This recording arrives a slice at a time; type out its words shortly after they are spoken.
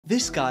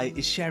This guy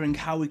is sharing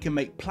how we can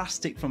make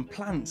plastic from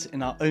plants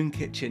in our own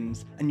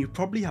kitchens, and you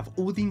probably have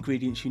all the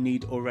ingredients you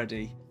need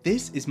already.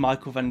 This is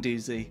Michael Van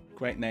Doozy,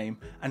 great name,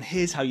 and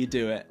here's how you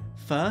do it.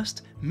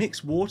 First,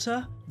 mix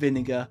water,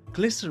 vinegar,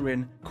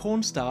 glycerin,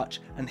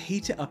 cornstarch and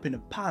heat it up in a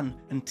pan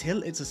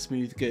until it's a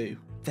smooth goo.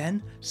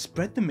 Then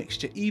spread the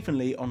mixture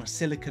evenly on a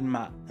silicone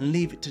mat and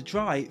leave it to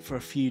dry for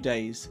a few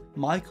days.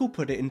 Michael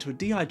put it into a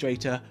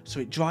dehydrator so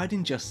it dried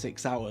in just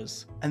 6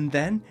 hours. And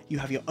then you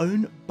have your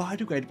own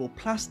biodegradable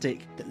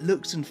plastic that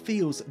looks and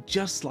feels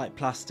just like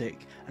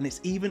plastic, and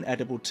it's even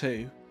edible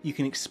too. You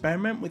can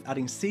experiment with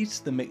adding seeds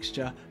to the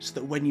mixture so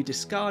that when you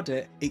discard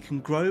it, it can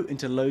grow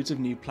into loads of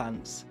new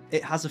plants.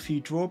 It has a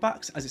few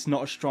drawbacks as it's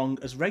not as strong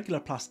as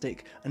regular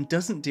plastic and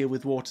doesn't deal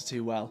with water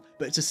too well,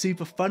 but it's a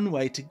super fun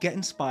way to get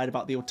inspired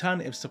about the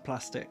alternatives to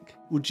plastic.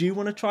 Would you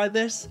want to try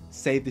this?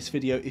 Save this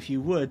video if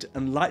you would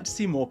and like to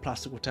see more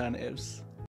plastic alternatives.